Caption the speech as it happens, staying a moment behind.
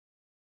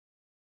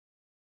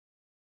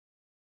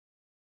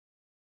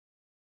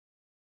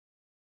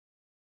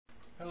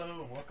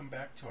Hello and welcome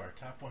back to our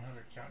Top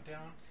 100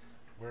 Countdown.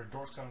 We're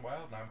Dorks Gone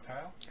Wild and I'm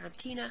Kyle. I'm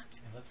Tina.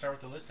 And let's start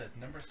with the list at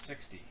number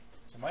 60.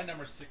 So my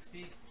number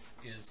 60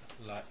 is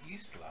La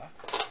Isla,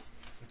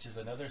 which is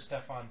another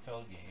Stefan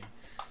Feld game.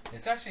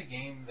 It's actually a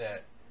game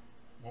that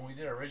when we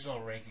did our original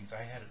rankings,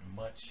 I had it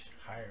much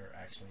higher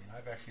actually, and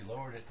I've actually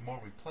lowered it the more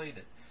we played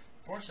it.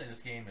 Fortunately,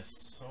 this game has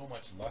so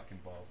much luck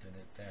involved in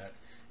it that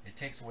it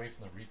takes away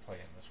from the replay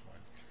in this one.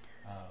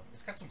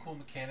 It's got some cool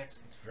mechanics.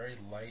 It's very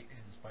light.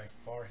 It is by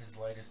far his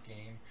lightest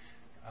game.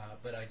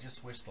 But I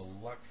just wish the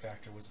luck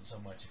factor wasn't so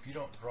much. If you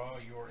don't draw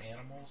your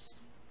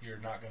animals, you're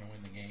not going to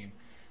win the game.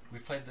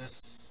 We've played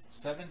this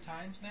 7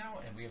 times now,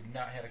 and we have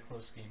not had a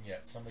close game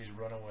yet. Somebody's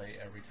run away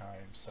every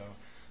time. So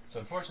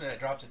unfortunately, that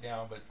drops it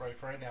down. But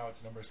right now,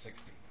 it's number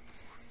 60.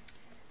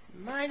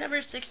 My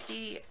number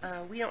 60,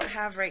 we don't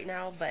have right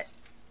now, but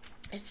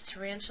it's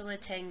Tarantula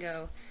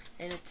Tango,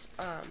 and it's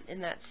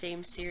in that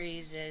same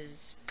series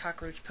as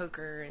Cockroach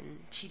Poker and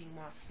Cheating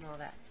Moths and all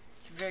that.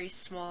 It's a very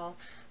small,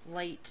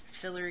 light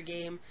filler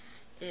game.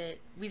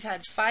 We've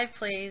had 5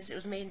 plays. It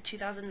was made in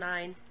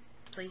 2009.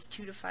 Plays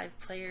 2 to 5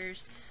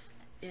 players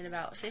in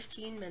about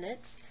 15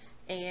 minutes,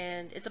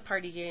 and it's a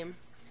party game,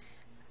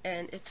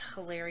 and it's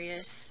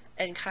hilarious.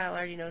 And Kyle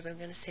already knows I'm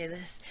going to say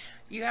this.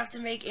 You have to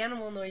make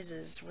animal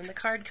noises when the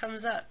card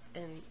comes up,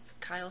 and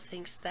Kyle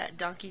thinks that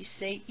donkeys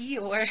say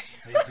Eeyore.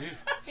 They do.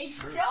 They It's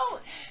true.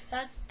 don't.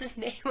 That's the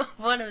name of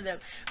one of them.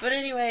 But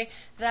anyway,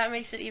 that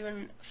makes it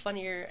even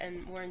funnier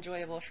and more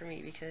enjoyable for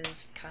me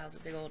because Kyle's a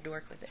big old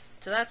dork with it.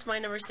 So that's my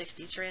number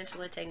 60,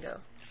 Tarantula Tango.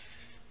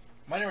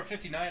 My number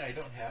 59 I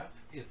don't have.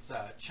 It's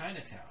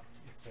Chinatown.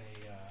 It's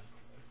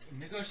a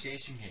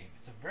negotiation game.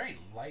 It's a very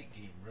light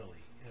game,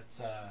 really. It's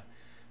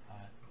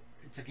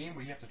a game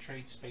where you have to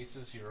trade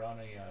spaces. You're on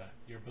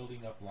you're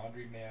building up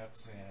laundry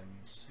mats and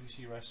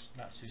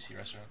not sushi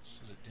restaurants.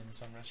 Is it dim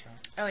sum restaurant?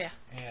 Oh yeah.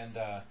 And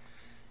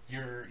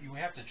you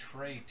have to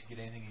trade to get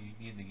anything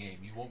you need in the game.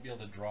 You won't be able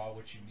to draw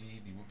what you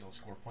need. You won't be able to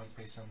score points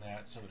based on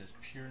that. So it is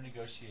pure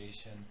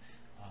negotiation.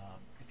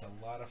 It's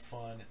a lot of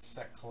fun. It's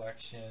set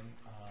collection,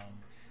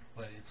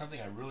 but it's something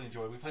I really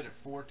enjoy. We played it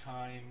 4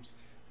 times.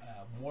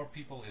 More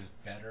people is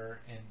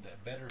better, and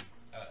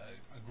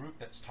a group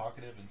that's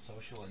talkative and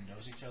social and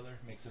knows each other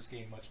makes this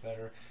game much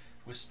better.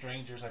 With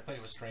strangers, I played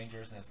it with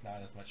strangers, and it's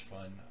not as much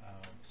fun.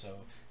 So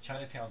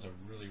Chinatown's a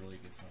really, really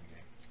good fun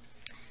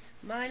game.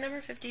 My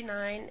number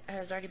 59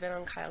 has already been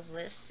on Kyle's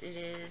list. It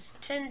is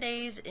 10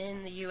 Days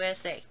in the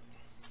USA.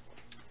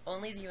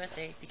 Only the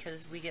USA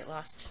because we get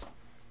lost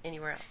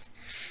anywhere else.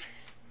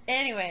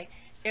 Anyway,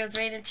 it was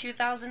made in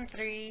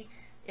 2003.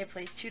 It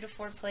plays 2 to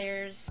 4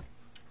 players.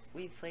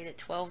 We've played it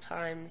 12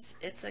 times.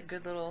 It's a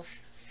good little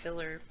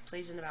filler.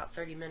 Plays in about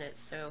 30 minutes,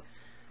 so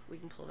we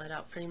can pull that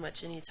out pretty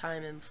much any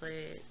time and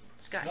play it.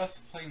 Plus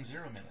playing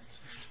 0 minutes,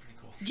 which is pretty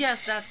cool.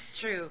 Yes, that's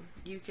true.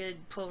 You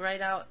could pull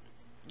right out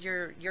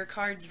your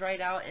cards right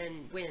out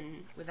and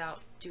win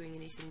without doing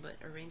anything but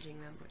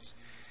arranging them, which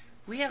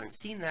we haven't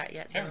seen that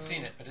yet. I haven't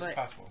seen it, but it's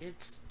possible.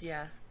 It's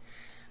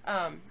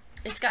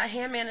got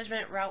hand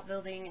management, route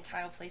building, and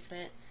tile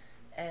placement,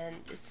 and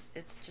it's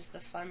just a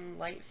fun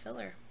light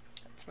filler.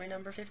 That's my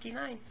number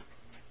 59.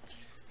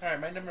 Alright,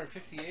 my number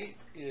 58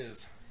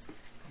 is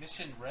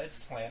Mission Red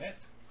Planet.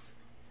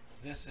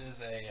 This is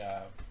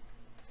they're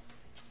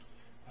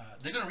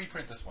going to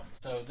reprint this one.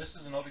 So this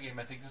is an older game.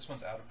 I think this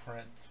one's out of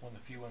print. It's one of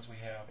the few ones we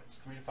have. It's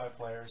 3 to 5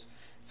 players.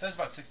 It says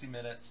about 60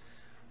 minutes.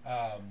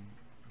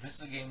 This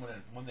is a game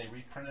when they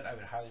reprint it, I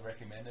would highly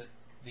recommend it.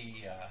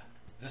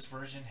 This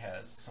version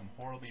has some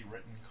horribly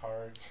written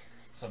cards,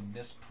 some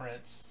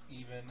misprints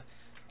even.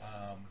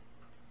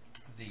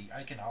 The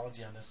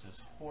iconology on this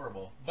is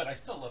horrible, but I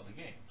still love the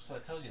game. So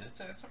it tells you it's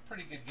a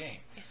pretty good game.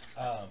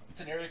 It's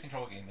an area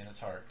control game, and it's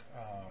hard.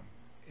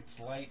 It's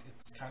light.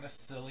 It's kind of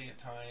silly at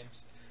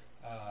times.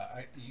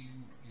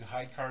 You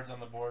hide cards on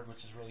the board,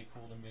 which is really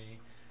cool to me.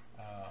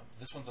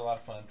 This one's a lot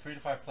of fun. 3 to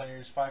 5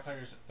 players. 5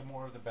 players, the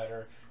more the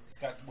better. It's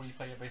got where you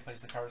play. Everybody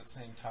plays the card at the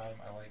same time.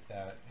 I like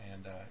that,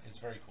 and it's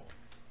very cool.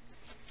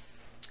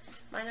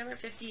 My number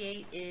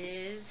 58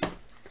 is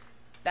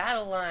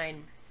Battle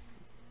Line.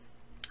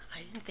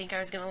 I didn't think I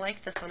was going to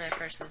like this one at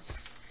first.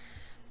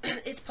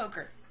 It's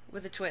poker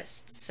with a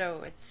twist,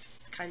 so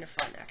it's kind of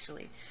fun,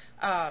 actually.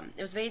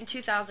 It was made in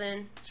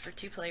 2000 for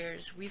 2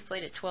 players. We've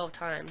played it 12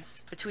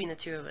 times between the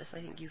 2 of us. I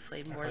think you've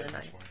played more than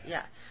I.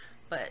 Yeah,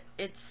 but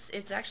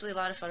it's actually a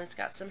lot of fun. It's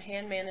got some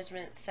hand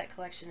management, set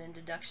collection, and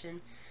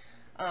deduction.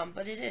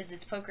 But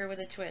it's poker with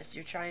a twist.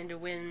 You're trying to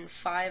win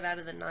 5 out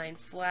of the 9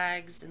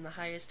 flags, and the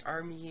highest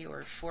army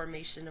or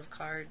formation of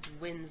cards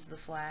wins the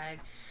flag.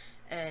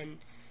 And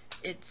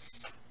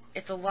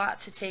it's a lot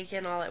to take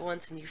in all at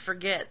once, and you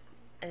forget,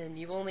 and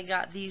you've only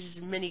got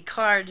these many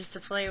cards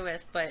to play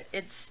with, but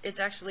it's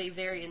actually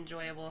very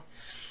enjoyable.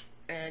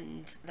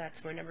 And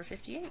that's my number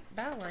 58,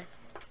 Battle Line.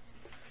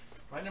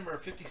 My number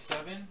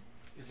 57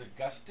 is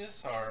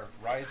Augustus, or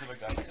Rise of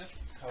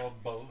Augustus. It's called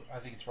both. I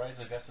think it's Rise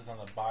of Augustus on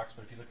the box,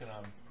 but if you look at it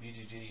on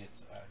BGG,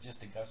 it's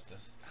just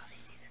Augustus.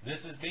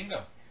 This is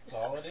bingo. That's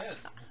all it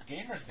is. It's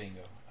gamers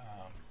bingo.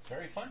 It's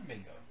very fun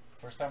bingo.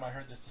 First time I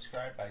heard this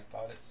described, I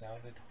thought it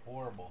sounded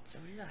horrible. So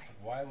did I. It's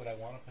like, why would I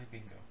want to play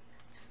bingo?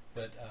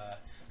 But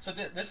so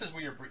this is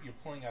where you're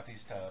pulling out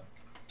these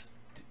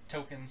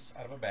tokens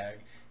out of a bag,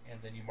 and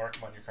then you mark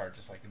them on your card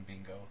just like in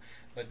bingo.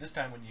 But this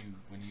time, when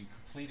you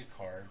complete a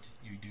card,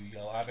 you do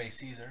yell Ave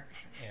Caesar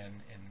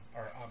and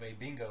or Ave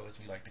Bingo, as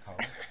we like to call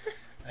it,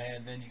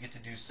 and then you get to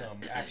do some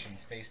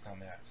actions based on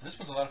that. So this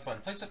one's a lot of fun.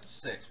 It plays up to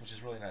 6, which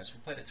is really nice. We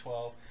played at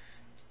 12.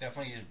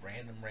 Definitely a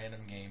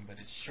random game, but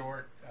it's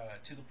short,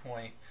 to the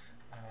point.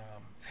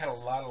 I've had a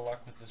lot of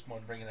luck with this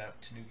one, bringing it out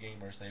to new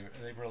gamers.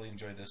 They've really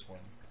enjoyed this one.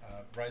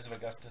 Rise of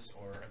Augustus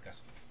or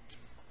Augustus.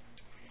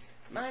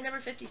 My number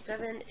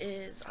 57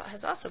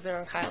 has also been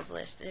on Kyle's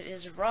list. It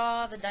is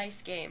Raw, the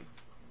dice game.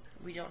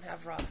 We don't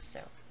have Raw,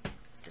 so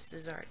this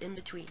is our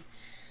in-between.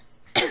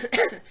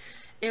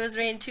 It was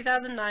made in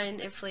 2009.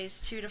 It plays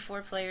 2 to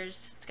 4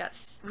 players.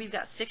 We've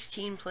got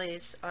 16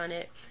 plays on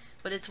it,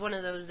 but it's one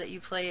of those that you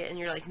play it and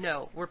you're like,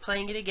 no, we're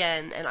playing it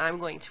again, and I'm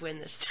going to win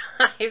this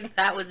time.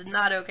 That was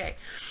not okay.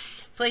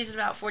 Plays in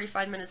about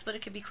 45 minutes, but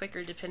it could be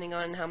quicker depending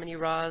on how many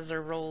Raws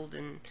are rolled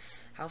and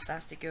how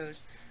fast it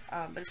goes.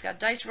 But it's got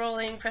dice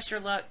rolling, pressure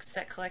luck,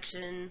 set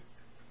collection,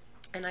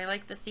 and I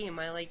like the theme.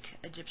 I like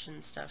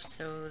Egyptian stuff,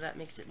 so that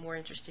makes it more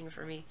interesting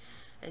for me.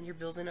 And you're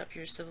building up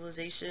your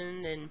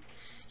civilization, and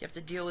you have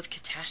to deal with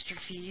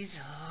catastrophes.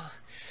 Oh.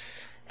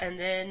 And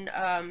then,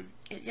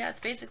 it's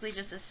basically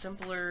just a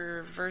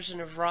simpler version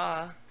of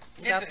Raw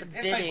without the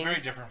bidding. It's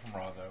very different from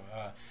Raw,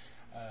 though.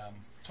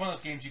 It's one of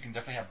those games you can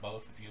definitely have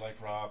both. If you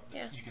like Raw,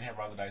 you can have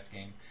Raw the dice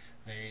game.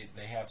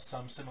 They have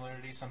some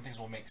similarities. Some things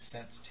will make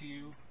sense to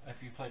you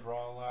if you've played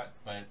Raw a lot,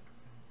 but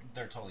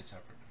they're totally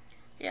separate.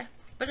 Yeah.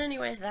 But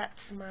anyway,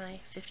 that's my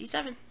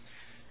 57.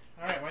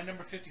 All right, my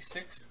number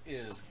 56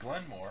 is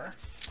Glenmore.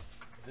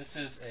 This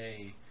is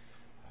a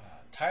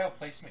tile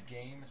placement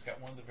game. It's got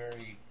one of the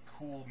very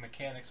cool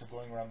mechanics of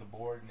going around the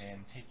board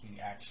and taking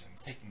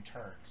actions, taking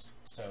turns.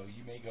 So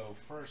you may go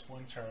first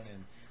one turn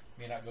and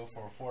may not go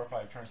for 4 or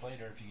 5 turns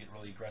later if you get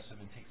really aggressive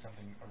and take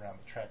something around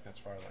the track that's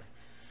farther.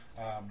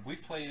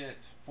 We've played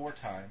it 4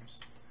 times.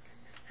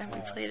 Have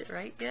we played it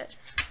right yet?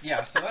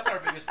 Yeah, so that's our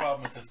biggest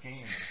problem with this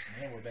game.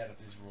 Man, we're bad at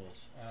these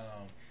rules.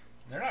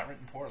 They're not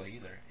written poorly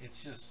either.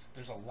 It's just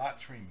there's a lot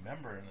to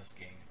remember in this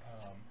game.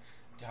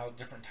 How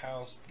different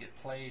tiles get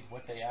played,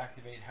 what they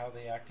activate, how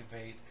they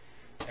activate.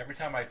 Every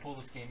time I pull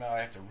this game out, I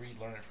have to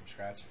relearn it from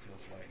scratch. It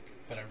feels like,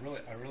 but I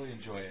really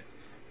enjoy it.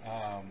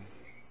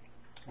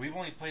 We've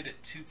only played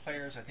it 2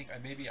 players. I think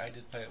maybe I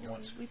did play it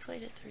once. We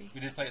played it 3.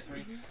 We did play it 3.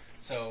 Mm-hmm.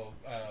 So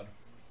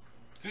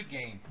good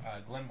game,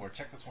 Glenmore.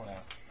 Check this one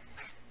out.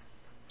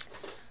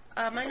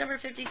 My number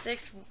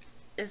 56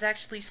 is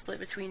actually split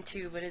between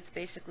 2, but it's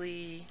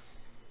basically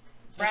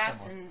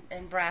Brass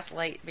and Brass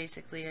Light,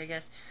 basically, I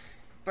guess.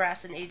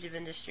 Brass and Age of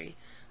Industry.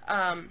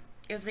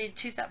 It was made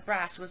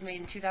Brass was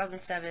made in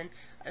 2007,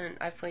 and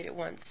I've played it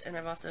once, and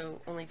I've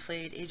also only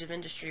played Age of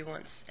Industry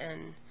once,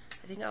 and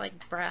I think I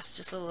like Brass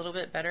just a little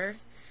bit better.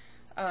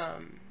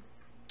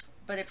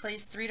 But it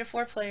plays 3 to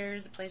 4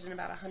 players. It plays in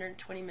about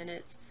 120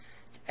 minutes.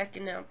 It's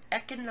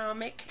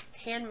economic,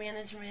 hand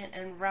management,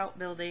 and route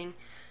building,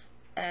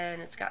 and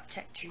it's got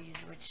tech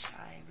trees, which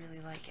I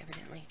really like,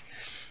 evidently.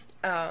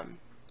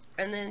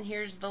 And then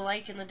here's the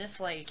like and the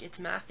dislike. It's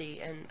mathy,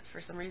 and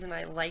for some reason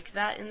I like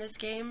that in this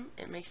game.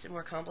 It makes it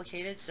more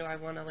complicated, so I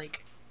want to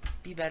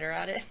be better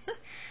at it.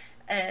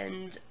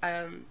 And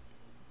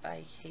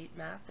I hate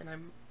math, and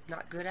I'm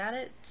not good at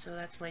it, so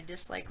that's my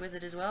dislike with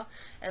it as well.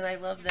 And I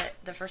love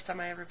that the first time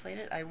I ever played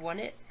it, I won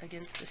it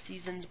against a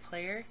seasoned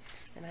player,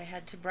 and I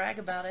had to brag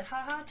about it.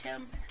 Ha,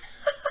 Tim.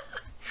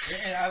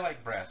 And I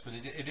like Brass, but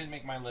it didn't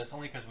make my list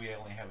only because we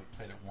only haven't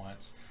played it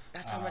once.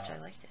 That's how much I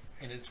liked it.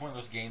 And it's one of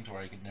those games where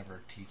I could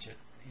never teach it.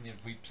 And if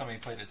somebody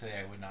played it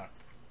today, I would not.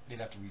 They'd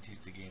have to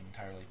reteach the game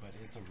entirely. But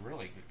it's a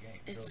really good game.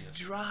 It's really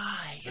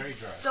dry. Very it's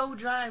dry. So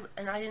dry,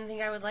 and I didn't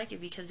think I would like it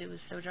because it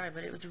was so dry.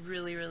 But it was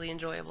really, really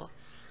enjoyable.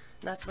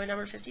 And that's my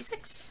number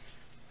 56.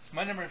 So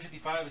my number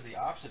 55 is the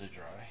opposite of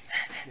dry.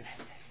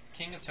 It's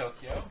King of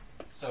Tokyo.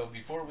 So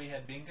before we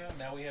had bingo,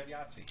 now we have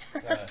Yahtzee.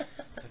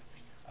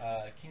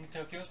 King of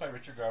Tokyo is by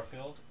Richard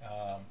Garfield.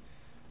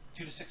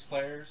 2 to 6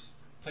 players.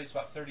 Plays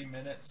about 30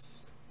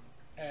 minutes.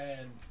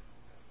 And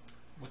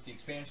with the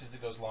expansions,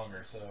 it goes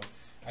longer. So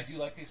I do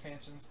like the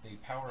expansions, the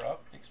Power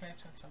Up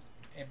expansions,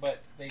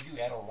 but they do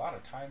add a lot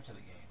of time to the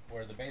game.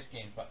 Where the base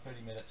game is about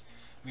 30 minutes.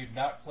 We've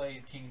not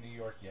played King of New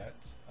York yet,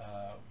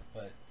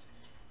 but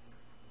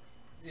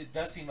it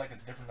does seem like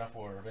it's different enough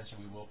where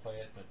eventually we will play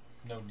it. But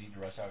no need to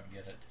rush out and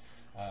get it.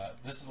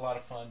 This is a lot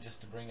of fun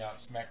just to bring out,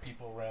 smack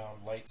people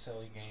around, light,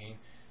 silly game.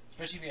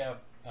 Especially if you have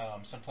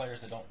some players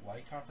that don't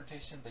like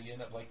confrontation, they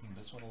end up liking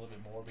this one a little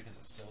bit more because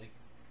it's silly.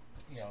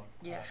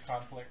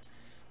 Conflict.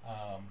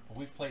 But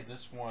we've played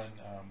this one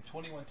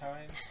 21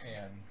 times,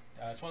 and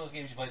it's one of those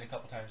games you played a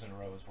couple times in a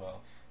row as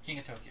well. King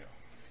of Tokyo.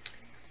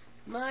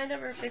 My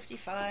number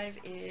 55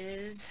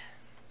 is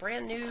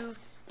brand new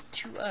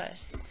to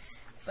us,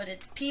 but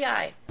it's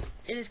PI.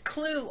 It is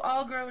Clue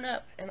all grown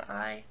up, and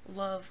I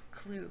love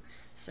Clue.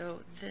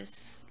 So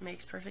this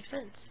makes perfect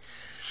sense.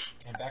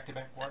 And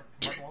back-to-back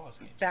Martin Wallace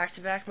games.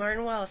 Back-to-back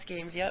Martin Wallace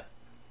games, yep.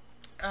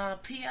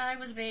 PI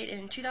was made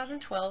in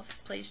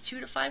 2012, plays 2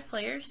 to 5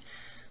 players.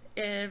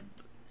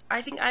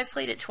 I think I've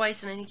played it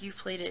twice, and I think you've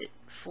played it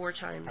 4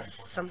 times,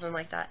 something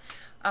like that.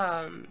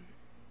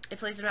 It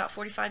plays in about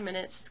 45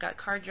 minutes. It's got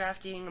card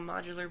drafting, a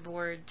modular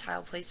board,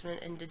 tile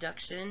placement, and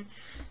deduction.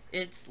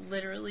 It's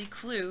literally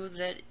Clue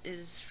that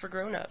is for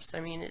grown-ups.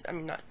 I mean,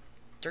 not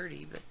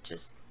dirty, but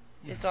just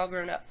it's all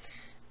grown up.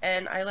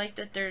 And I like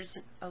that there's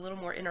a little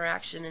more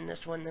interaction in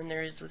this one than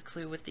there is with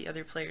Clue with the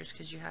other players,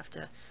 because you have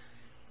to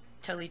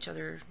tell each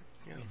other,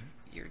 you know,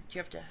 you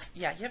have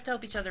to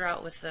help each other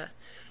out with the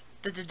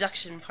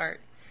deduction part.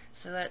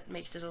 So that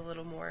makes it a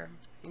little more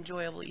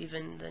enjoyable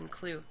even than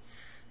Clue.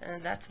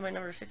 And that's my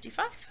number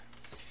 55.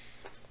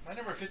 My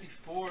number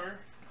 54,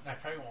 I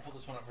probably won't hold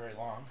this one up very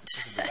long.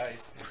 This is the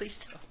dice. Please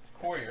don't.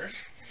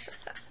 Couriers.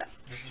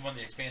 This is one of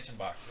the expansion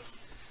boxes.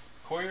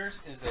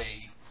 Couriers is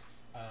a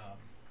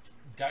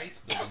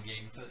dice building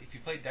game. So if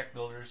you play deck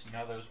builders, you know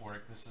how those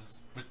work. This is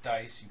with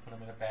dice. You put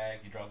them in a bag.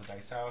 You draw the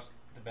dice out.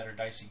 The better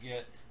dice you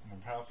get, the more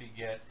powerful you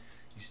get.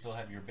 You still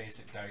have your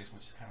basic dice,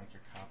 which is kind of like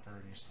your copper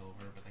and your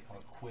silver, but they call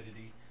it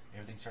quiddity.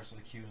 Everything starts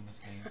with a Q in this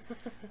game.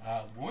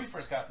 When we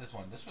first got this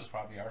one, this was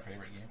probably our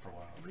favorite game for a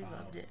while. We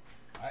loved it.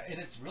 And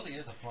it really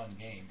is a fun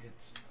game.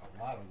 It's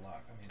a lot of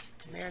luck. I mean,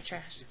 it's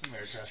Ameritrash. It's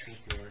Ameritrash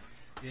pure.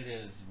 It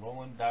is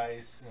rolling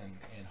dice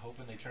and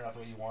hoping they turn out the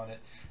way you want it.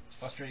 It's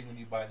frustrating when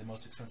you buy the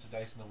most expensive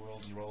dice in the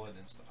world and you roll it and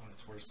it's on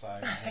its worst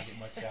side and you don't get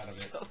much out of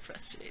it. So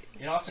frustrating.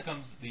 It also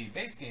comes, the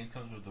base game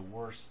comes with the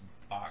worst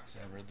box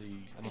ever.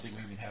 I don't think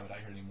we even have it out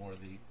here anymore.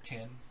 The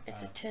 10.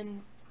 It's a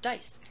 10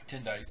 dice.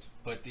 10 dice.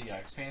 But the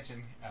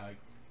expansion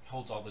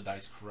holds all the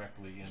dice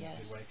correctly in a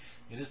good way.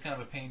 It is kind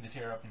of a pain to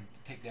tear up and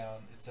take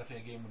down. It's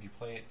definitely a game when you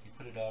play it, you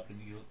put it up and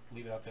you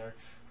leave it out there.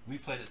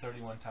 We've played it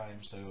 31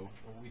 times, so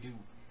we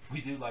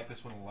do like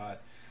this one a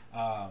lot.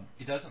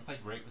 It doesn't play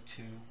great with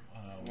 2.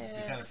 We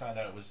kind of found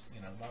out it was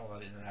not a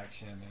lot of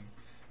interaction and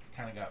it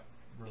kind of got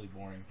really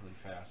boring really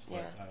fast.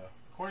 But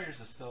Couriers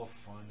is still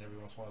fun every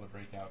once in a while to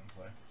break out and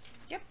play.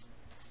 Yep.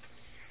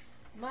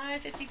 My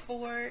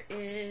 54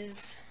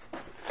 is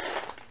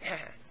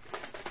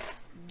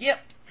Gip.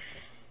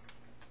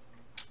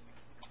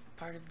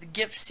 Part of the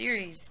Gip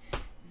series.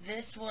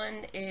 This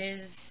one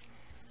is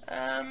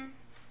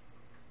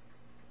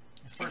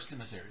it's first in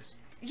the series.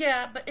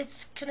 Yeah, but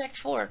it's Connect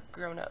 4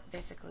 grown up,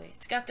 basically.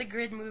 It's got the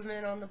grid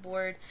movement on the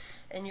board,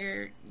 and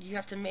you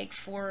have to make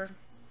 4.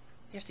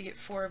 You have to get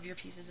 4 of your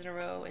pieces in a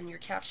row, and you're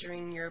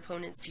capturing your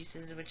opponent's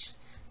pieces, which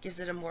gives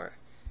it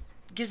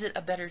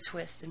a better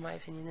twist, in my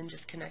opinion, than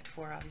just Connect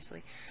 4,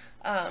 obviously.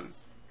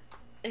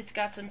 It's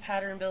got some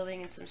pattern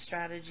building and some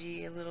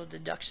strategy, a little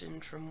deduction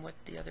from what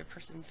the other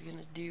person's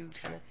gonna do,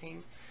 kind of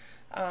thing.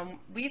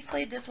 We've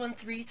played this one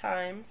 3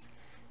 times.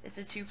 It's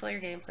a 2-player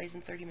game, plays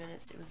in 30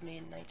 minutes. It was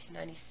made in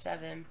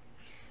 1997.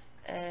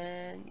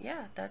 And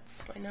yeah,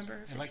 that's my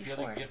number 54. And like the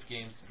other gift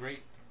games,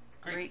 great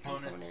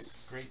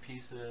components, great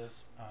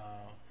pieces.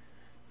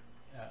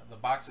 The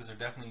boxes are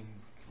definitely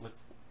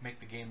make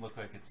the game look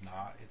like it's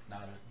not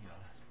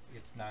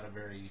a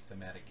very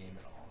thematic game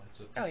at all.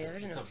 It's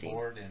a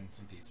board and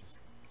some pieces.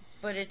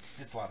 But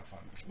it's a lot of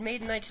fun.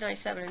 Made in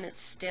 1997 and it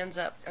stands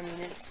up. I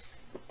mean, it's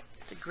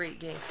a great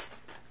game.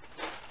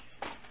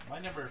 My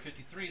number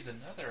 53 is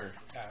another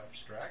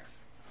abstract.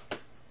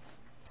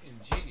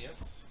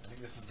 Ingenious. I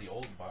think this is the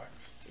old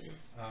box. It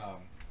is.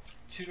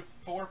 2 to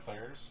 4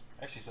 players.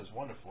 Actually, it says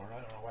 1 to 4. I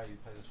don't know why you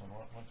play this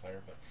one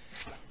player,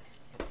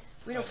 but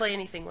we don't play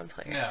anything 1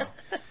 player.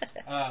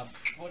 No.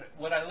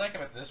 What I like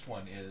about this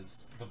one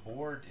is the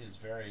board is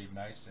very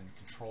nice and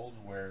controlled.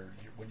 Where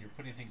when you're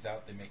putting things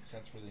out, they make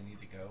sense where they need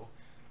to go.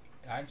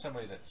 I'm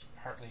somebody that's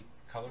partly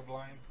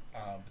colorblind,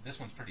 but this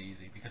one's pretty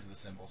easy because of the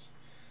symbols.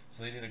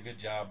 So they did a good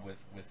job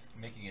with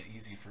making it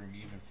easy for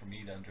me, even for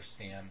me to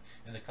understand,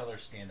 and the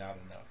colors stand out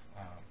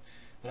enough.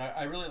 But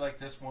I really like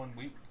this one.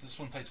 This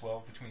one plays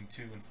well between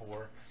 2 and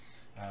 4.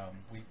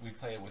 We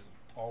play it with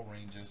all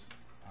ranges.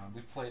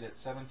 We've played it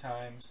 7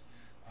 times.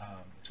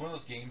 It's one of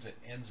those games that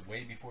ends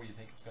way before you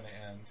think it's going to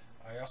end.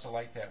 I also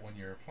like that when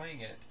you're playing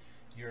it,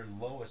 your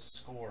lowest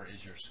score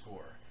is your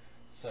score.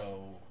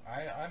 So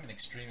I'm an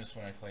extremist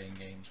when I play in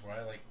games where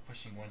I like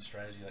pushing one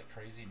strategy like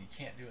crazy, and you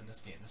can't do it in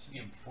this game. This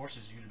game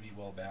forces you to be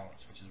well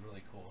balanced, which is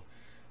really cool.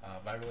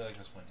 But I really like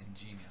this one,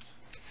 Ingenious.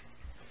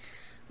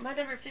 My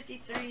number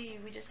 53,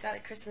 we just got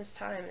at Christmas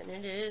time, and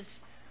it is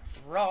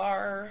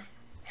RAR.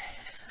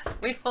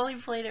 We've only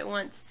played it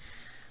once,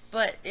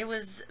 but it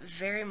was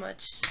very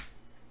much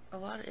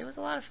it was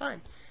a lot of fun.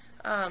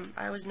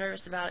 I was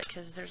nervous about it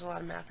because there's a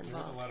lot of math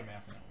involved. There was a lot of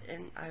math involved.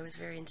 And I was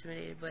very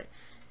intimidated, but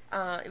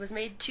it was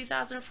made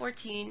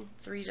 2014,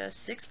 3 to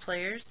 6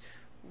 players.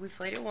 We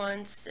played it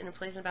once, and it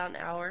plays in about an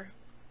hour.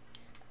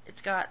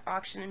 It's got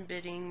auction and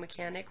bidding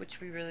mechanic, which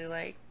we really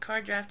like,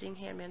 card drafting,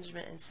 hand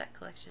management, and set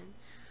collection.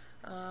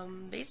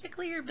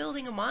 Basically, you're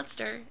building a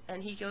monster,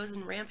 and he goes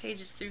and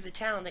rampages through the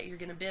town that you're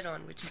going to bid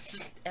on, which is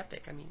just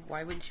epic. I mean,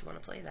 why wouldn't you want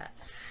to play that?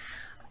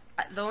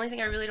 The only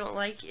thing I really don't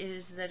like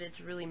is that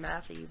it's really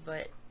mathy,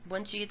 but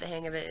once you get the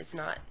hang of it, it's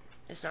not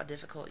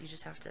difficult. You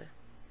just have to...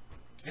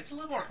 It's a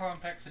little more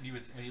complex than you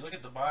would. When you look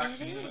at the box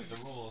It and you look at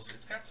is. the rules,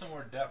 it's got some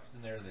more depth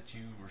in there that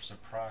you were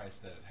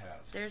surprised that it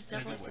has. There's in a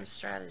definitely good some way.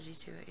 strategy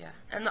to it, yeah.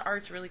 And the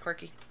art's really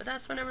quirky. But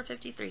that's my number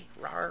 53.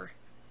 Rawr.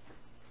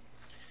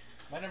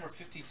 My number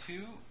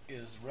 52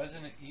 is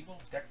Resident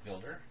Evil Deck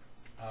Builder.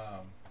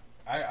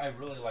 I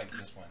really like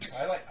this one. So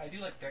I do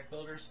like deck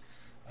builders.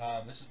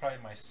 This is probably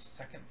my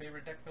second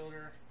favorite deck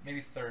builder, maybe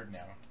third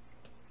now.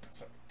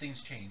 So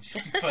things change,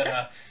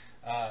 but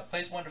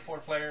plays 1 to 4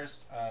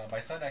 players. My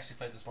son actually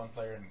played this one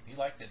player and he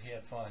liked it. He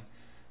had fun.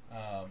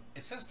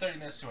 It says 30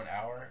 minutes to an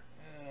hour.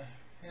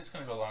 It's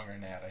going to go longer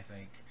than that, I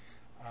think.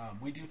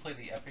 We do play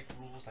the epic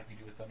rules like we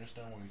do with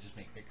Thunderstone, where we just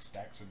make big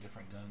stacks of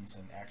different guns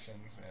and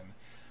actions. And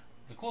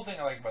the cool thing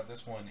I like about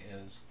this one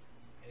is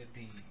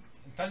in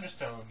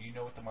Thunderstone, you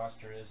know what the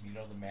monster is and you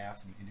know the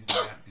math, and you can do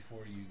the math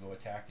before you go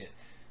attack it.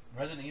 In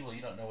Resident Evil,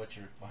 you don't know what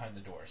you're behind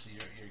the door, so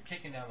you're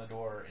kicking down the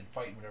door and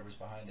fighting whatever's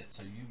behind it.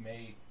 So you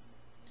may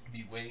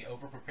be way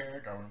over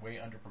prepared or way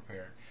under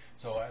prepared.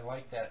 So I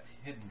like that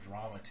hidden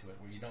drama to it,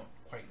 where you don't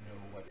quite know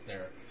what's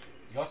there.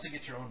 You also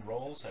get your own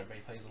roles, so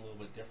everybody plays a little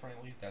bit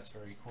differently. That's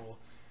very cool.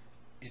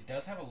 It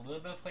does have a little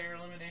bit of player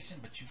elimination,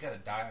 but you got to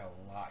die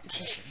a lot.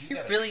 You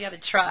really got to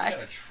try. You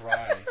got to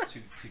try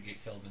to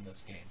get killed in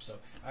this game. So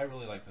I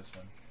really like this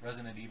one.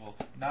 Resident Evil,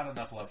 not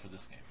enough love for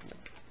this game.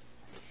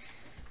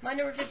 My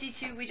number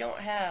 52 we don't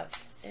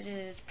have. It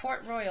is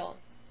Port Royal.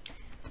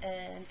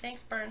 And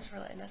thanks, Burns, for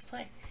letting us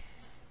play.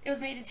 It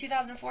was made in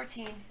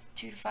 2014,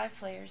 2 to 5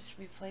 players.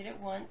 We played it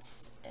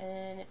once,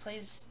 and it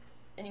plays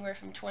anywhere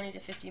from 20 to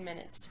 50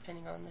 minutes,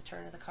 depending on the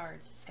turn of the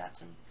cards. It's got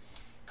some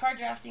card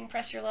drafting,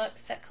 press your luck,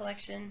 set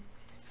collection.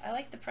 I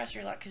like the press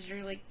your luck because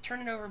you're like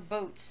turning over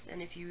boats,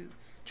 and if you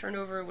turn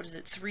over,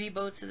 3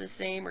 boats of the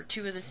same or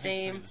 2 of the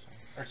same?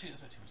 Or 2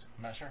 is it 2?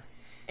 I'm not sure.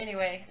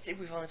 Anyway, see,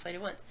 we've only played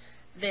it once.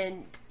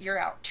 Then you're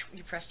out.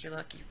 You pressed your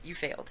luck. You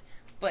failed.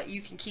 But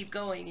you can keep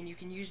going, and you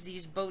can use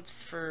these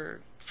boats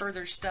for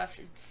further stuff.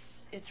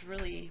 It's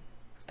really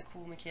a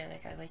cool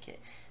mechanic. I like it.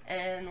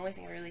 And the only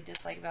thing I really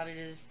dislike about it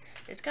is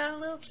it's got a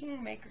little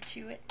kingmaker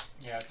to it.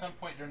 Yeah, at some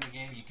point during the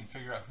game, you can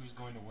figure out who's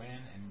going to win,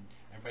 and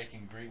everybody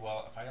can agree,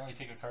 well, if I only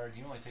take a card,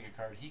 you only take a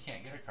card, he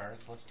can't get a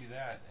card, so let's do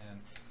that. And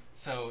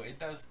so it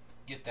does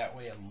get that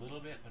way a little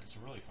bit, but it's a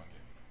really fun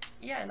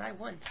game. Yeah, and I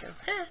won, so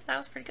that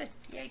was pretty good.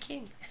 Yay,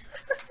 king.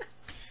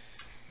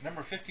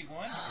 Number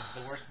 51 is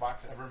the worst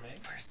box ever made.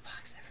 Worst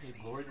box ever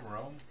made. Glory to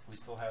Rome. We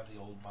still have the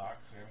old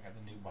box. We haven't got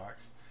the new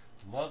box.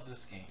 Love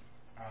this game.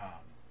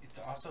 It's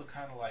also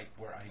kind of like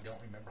where I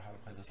don't remember how to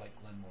play this like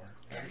Glenmore.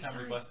 Every time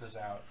we bust this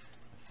out,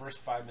 the first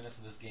 5 minutes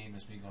of this game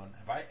is me going,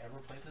 have I ever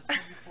played this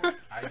game before?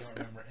 I don't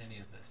remember any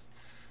of this.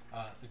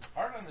 The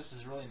art on this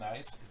is really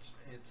nice.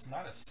 It's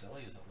not as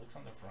silly as it looks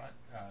on the front.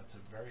 It's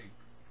a very,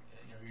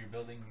 you're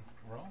building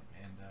Rome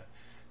and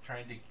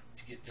trying to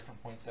get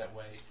different points that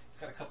way. It's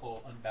got a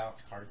couple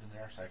unbalanced cards in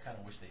there, so I kind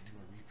of wish they'd do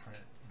a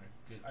reprint.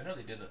 Good. I know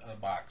they did a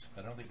box,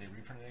 but I don't think they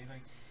reprinted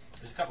anything.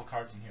 There's a couple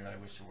cards in here that I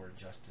wish were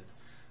adjusted,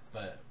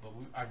 but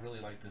I really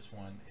like this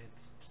one.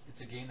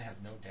 It's a game that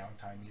has no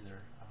downtime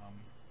either.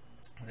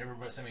 Whenever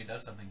somebody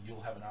does something,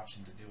 you'll have an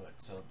option to do it.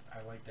 So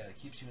I like that. It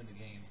keeps you in the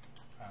game.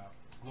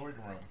 Glory to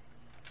Rome.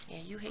 Yeah,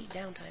 you hate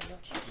downtime,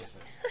 don't you? Yes,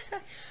 I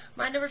do.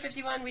 My number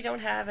 51 we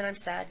don't have, and I'm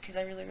sad because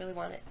I really, really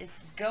want it. It's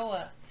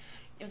Goa.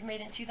 It was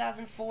made in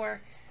 2004.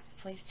 It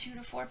plays 2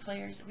 to 4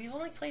 players. We've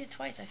only played it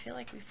twice. I feel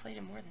like we've played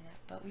it more than that,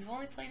 but we've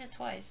only played it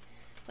twice.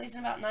 It plays in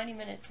about 90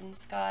 minutes, and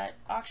it's got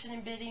auction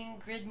and bidding,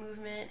 grid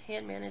movement,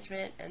 hand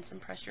management, and some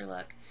press your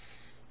luck.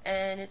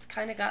 And it's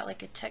kind of got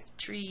like a tech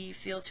tree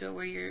feel to it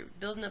where you're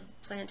building a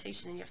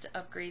plantation and you have to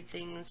upgrade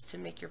things to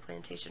make your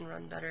plantation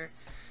run better.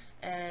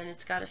 And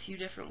it's got a few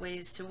different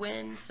ways to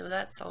win, so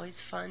that's always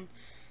fun.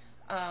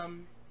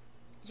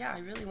 Yeah, I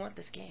really want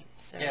this game.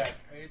 So. Yeah,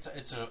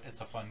 it's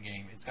a fun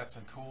game. It's got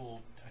some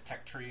cool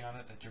tech tree on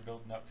it that you're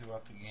building up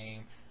throughout the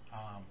game.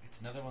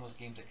 It's another one of those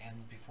games that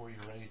ends before you're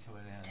ready to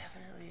it end.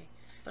 Definitely.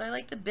 But I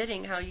like the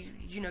bidding, how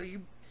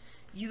you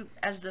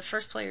as the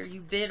first player,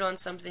 you bid on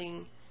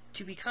something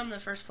to become the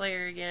first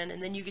player again,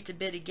 and then you get to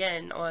bid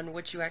again on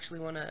what you actually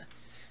want to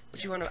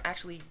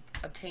actually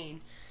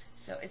obtain.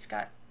 So it's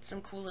got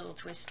some cool little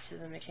twists to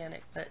the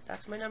mechanic, but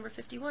that's my number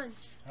 51.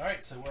 All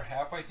right, so we're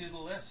halfway through the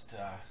list.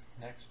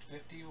 Next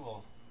 50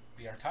 will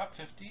be our top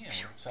 50, and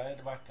we're excited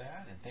about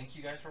that. And thank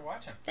you guys for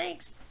watching.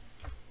 Thanks.